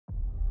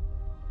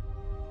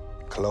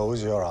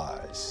Close your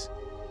eyes.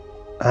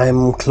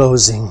 I'm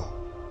closing.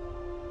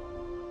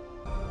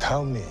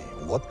 Tell me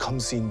what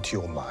comes into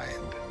your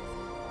mind.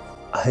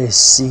 I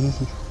see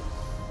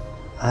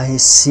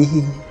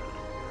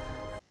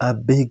a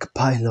big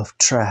pile of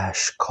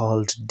trash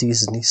called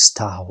Disney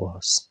Star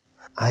Wars.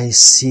 I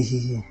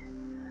see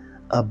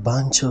a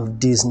bunch of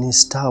Disney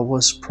Star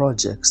Wars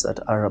projects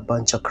that are a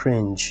bunch of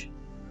cringe.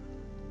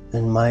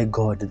 And my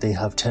God, they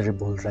have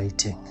terrible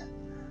writing.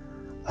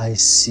 I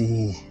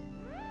see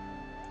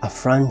a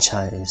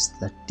franchise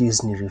that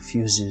Disney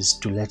refuses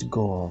to let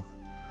go of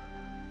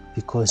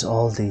because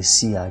all they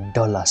see are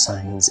dollar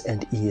signs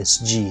and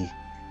ESG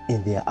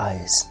in their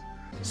eyes.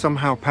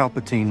 Somehow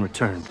Palpatine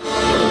returned.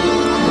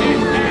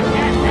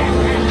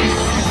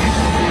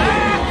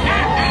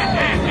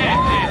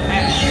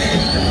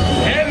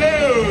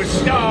 Hello,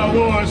 Star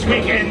Wars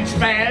Weekends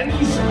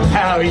fans.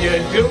 How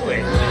you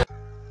doing?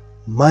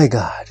 My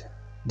God,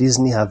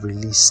 Disney have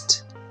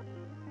released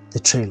the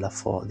trailer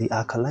for The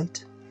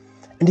Acolyte.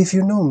 And if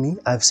you know me,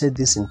 I've said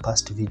this in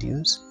past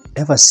videos.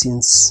 Ever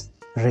since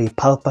Rey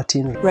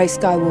Palpatine, Rey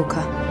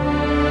Skywalker.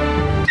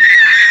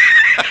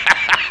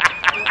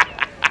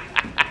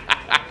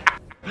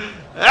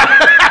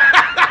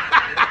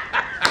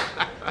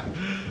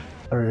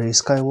 Rey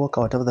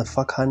Skywalker, whatever the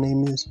fuck her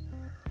name is,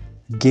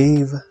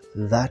 gave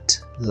that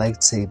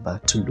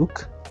lightsaber to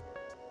Luke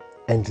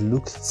and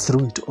Luke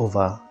threw it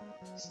over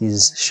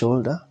his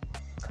shoulder.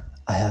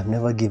 I have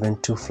never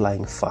given two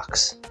flying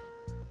fucks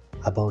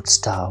about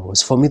Star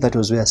Wars. For me, that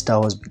was where Star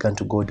Wars began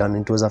to go down.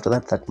 It was after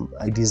that that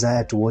I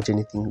desired to watch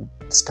anything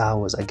Star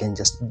Wars again.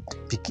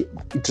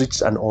 It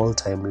reached an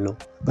all-time low.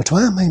 But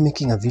why am I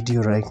making a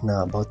video right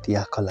now about The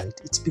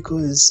Acolyte? It's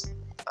because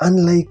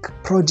unlike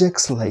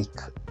projects like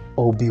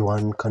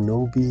Obi-Wan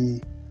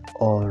Kenobi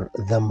or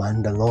The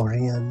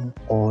Mandalorian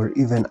or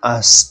even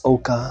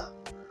Ahsoka,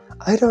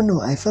 I don't know,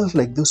 I felt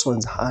like those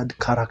ones had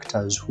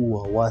characters who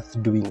were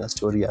worth doing a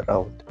story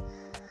around.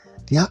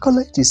 The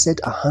Acolyte is set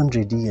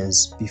 100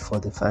 years before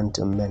the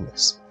Phantom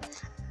Menace.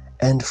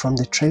 And from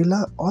the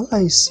trailer, all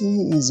I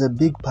see is a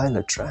big pile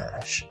of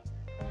trash.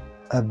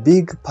 A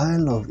big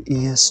pile of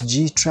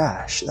ESG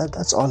trash.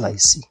 That's all I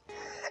see.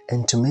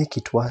 And to make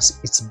it worse,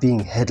 it's being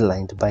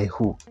headlined by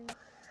who?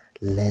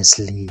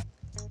 Leslie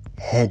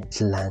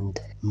Headland.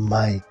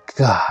 My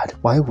God,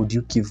 why would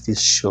you give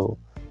this show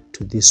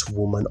to this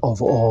woman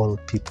of all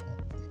people?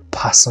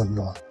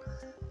 Personal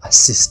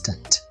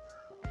assistant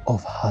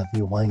of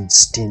Harvey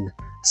Weinstein.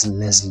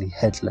 Leslie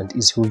Headland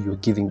is who you're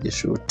giving the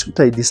show to. What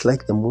I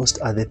dislike the most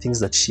are the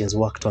things that she has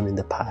worked on in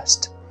the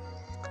past.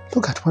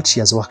 Look at what she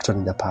has worked on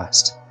in the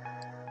past.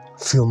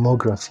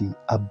 Filmography,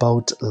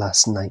 About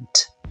Last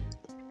Night,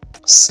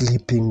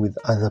 Sleeping with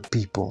Other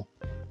People,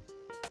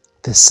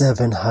 The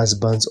 7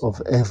 Husbands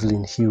of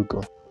Evelyn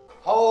Hugo.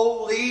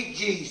 Holy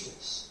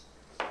Jesus.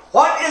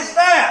 What is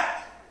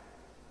that?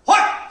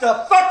 What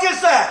the fuck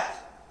is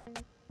that?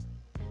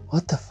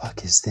 What the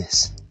fuck is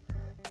this?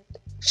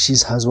 She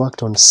has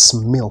worked on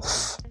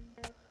SMILF,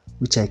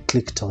 which I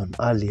clicked on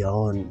earlier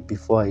on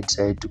before I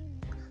decided to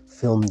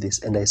film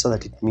this, and I saw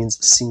that it means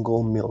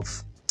single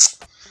MILF.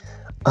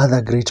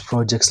 Other great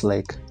projects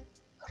like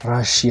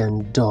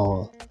Russian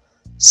Doll,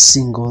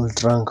 Single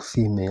Drunk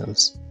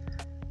Females,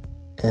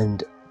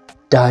 and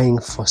Dying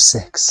for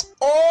Sex.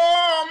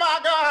 Oh my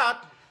God!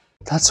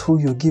 That's who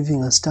you're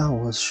giving a Star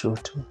Wars show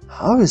to.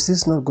 How is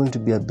this not going to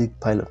be a big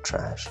pile of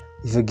trash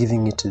if you're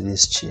giving it to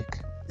this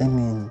chick? I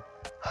mean,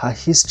 her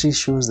history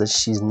shows that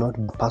she's not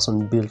a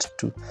person built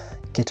to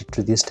cater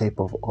to this type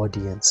of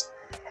audience.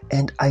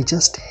 And I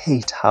just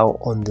hate how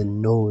on the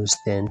nose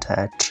the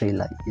entire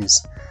trailer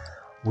is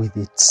with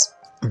its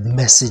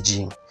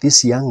messaging.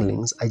 These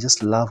younglings, I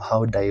just love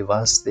how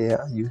diverse they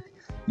are.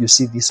 You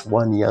see this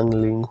one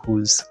youngling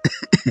who's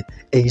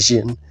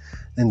Asian,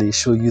 then they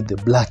show you the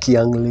black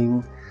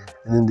youngling,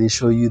 and then they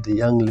show you the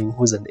youngling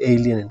who's an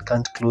alien and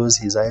can't close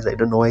his eyes. I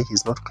don't know why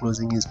he's not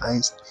closing his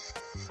eyes.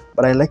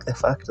 But I like the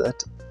fact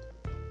that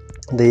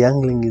the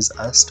youngling is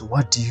asked,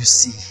 what do you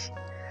see?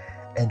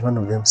 And one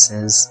of them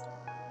says,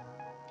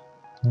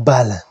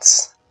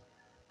 balance.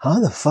 How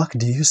the fuck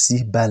do you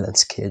see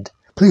balance, kid?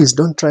 Please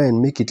don't try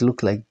and make it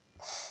look like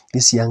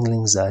these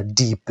younglings are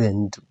deep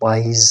and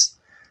wise.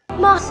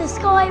 Master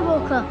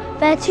Skywalker,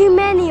 there are too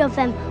many of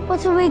them.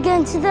 What are we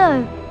going to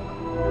do?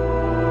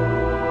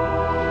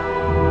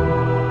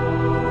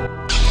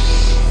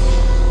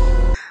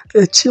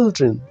 They're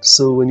children.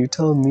 So when you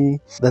tell me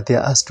that they're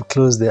asked to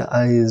close their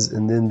eyes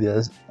and then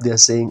they're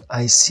saying,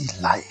 I see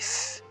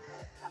life,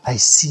 I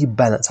see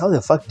balance. How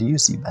the fuck do you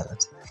see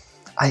balance?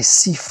 I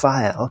see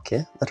fire.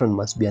 Okay, that one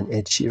must be an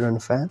Ed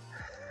Sheeran fan.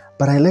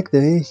 But I like the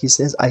way he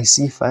says, I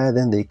see fire.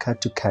 Then they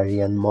cut to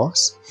Carrie-Anne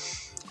Moss,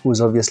 who is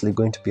obviously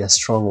going to be a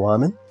strong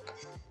woman.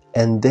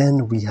 And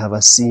then we have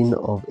a scene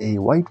of a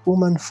white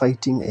woman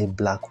fighting a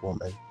black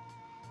woman.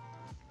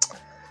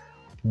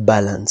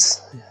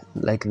 Balance,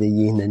 like the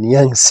yin and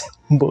yang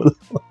symbol.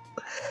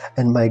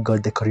 And my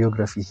God, the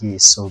choreography here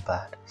is so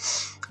bad.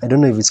 I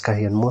don't know if it's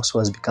Carrie-Anne Moss who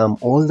has become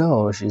older,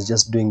 or she's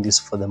just doing this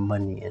for the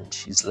money, and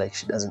she's like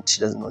she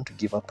doesn't want to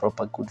give a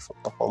proper good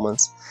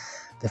performance.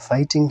 The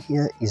fighting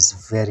here is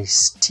very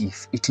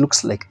stiff. It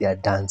looks like they are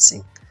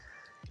dancing.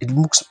 It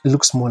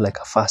looks more like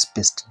a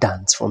fast-paced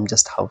dance from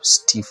just how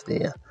stiff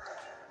they are.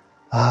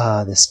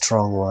 Ah, the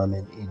strong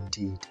woman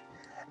indeed.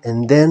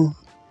 And then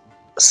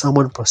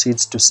someone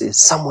proceeds to say,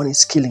 someone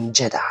is killing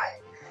Jedi.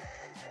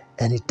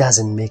 And it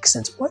doesn't make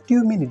sense. What do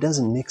you mean it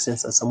doesn't make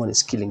sense that someone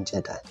is killing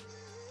Jedi?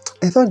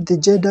 I thought the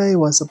Jedi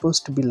were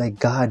supposed to be like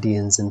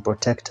guardians and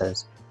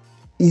protectors.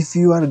 If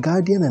you are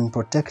guardian and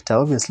protector,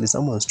 obviously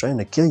someone's trying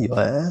to kill your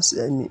ass.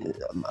 I mean,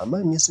 am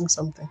I missing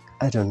something?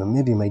 I don't know.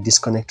 Maybe my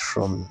disconnect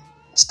from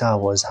Star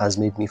Wars has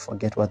made me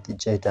forget what the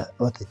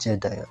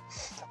Jedi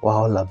were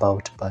all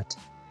about. But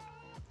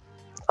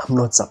I'm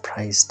not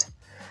surprised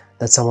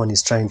that someone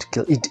is trying to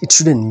kill. It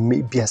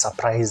shouldn't be a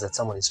surprise that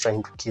someone is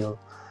trying to kill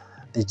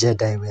the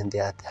Jedi when they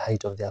are at the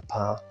height of their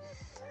power.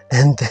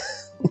 And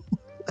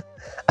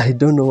I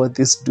don't know what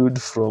this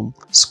dude from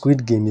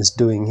Squid Game is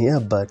doing here,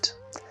 but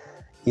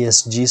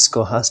ESG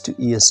score has to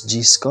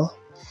ESG score.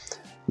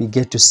 We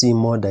get to see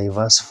more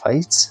diverse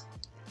fights.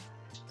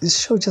 This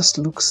show just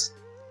looks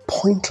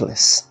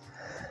pointless,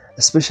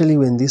 especially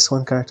when this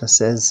one character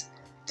says,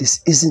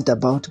 this isn't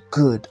about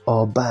good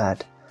or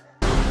bad.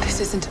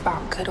 This isn't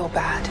about good or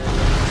bad.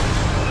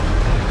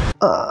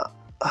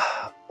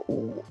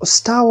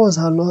 Star Wars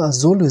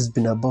has always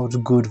been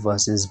about good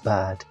versus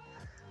bad.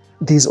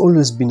 There's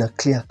always been a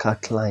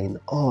clear-cut line.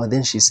 Oh,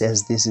 then she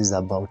says this is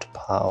about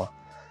power.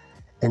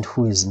 And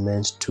who is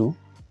meant to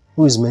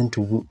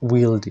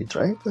wield it,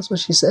 right? That's what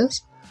she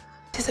says.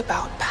 It is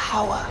about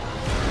power.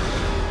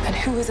 And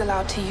who is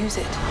allowed to use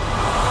it?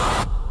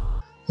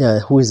 Yeah,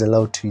 who is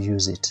allowed to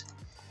use it?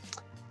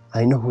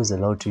 I know who is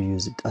allowed to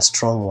use it. A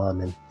strong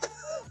woman.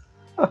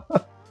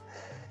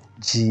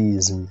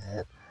 Jeez,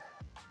 man.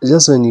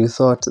 Just when you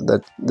thought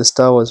that the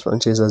Star Wars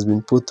franchise has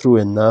been put through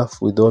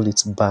enough with all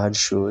its bad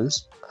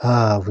shows, we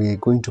are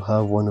going to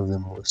have one of the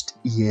most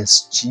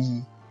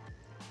ESG,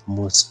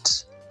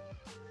 most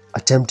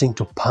attempting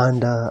to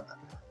pander,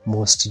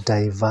 most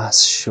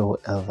diverse show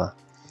ever.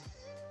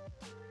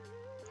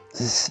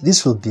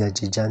 This will be a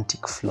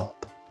gigantic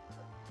flop.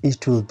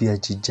 It will be a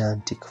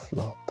gigantic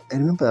flop. I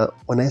remember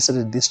when I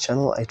started this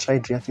channel, I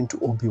tried reacting to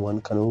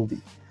Obi-Wan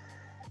Kenobi.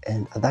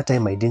 And at that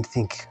time, I didn't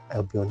think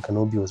Obi-Wan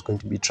Kenobi was going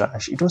to be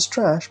trash. It was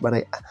trash, but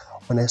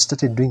when I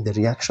started doing the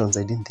reactions,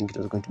 I didn't think it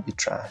was going to be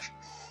trash.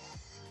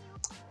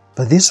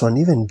 But this one,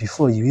 even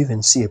before you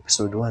even see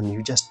episode 1,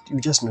 you just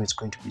know it's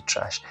going to be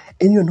trash.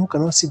 Anyone who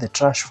cannot see the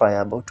trash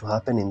fire about to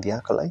happen in The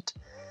Acolyte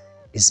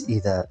is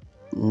either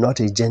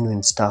not a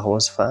genuine Star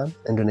Wars fan.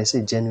 And when I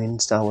say genuine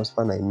Star Wars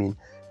fan, I mean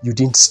you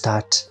didn't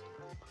start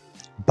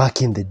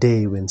back in the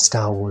day when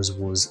Star Wars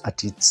was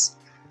at its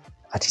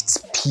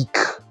peak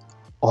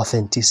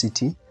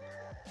authenticity.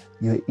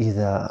 You're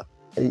either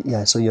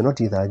so you're not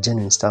either a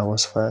genuine Star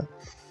Wars fan.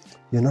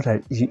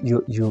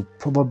 You're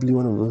probably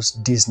one of those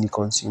Disney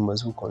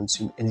consumers who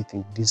consume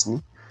anything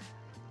Disney,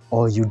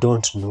 or you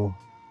don't know.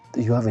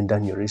 You haven't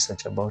done your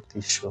research about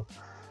this show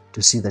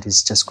to see that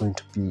it's just going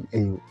to be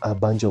a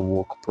bunch of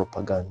woke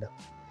propaganda.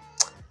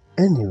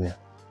 Anyway,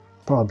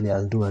 probably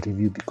I'll do a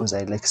review because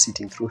I like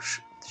sitting through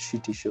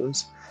shitty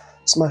shows.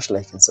 Smash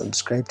like and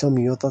subscribe. Tell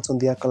me your thoughts on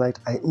The Acolyte.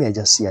 I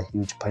just see a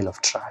huge pile of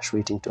trash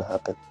waiting to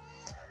happen.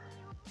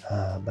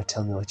 But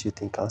tell me what you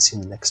think. I'll see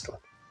you in the next one.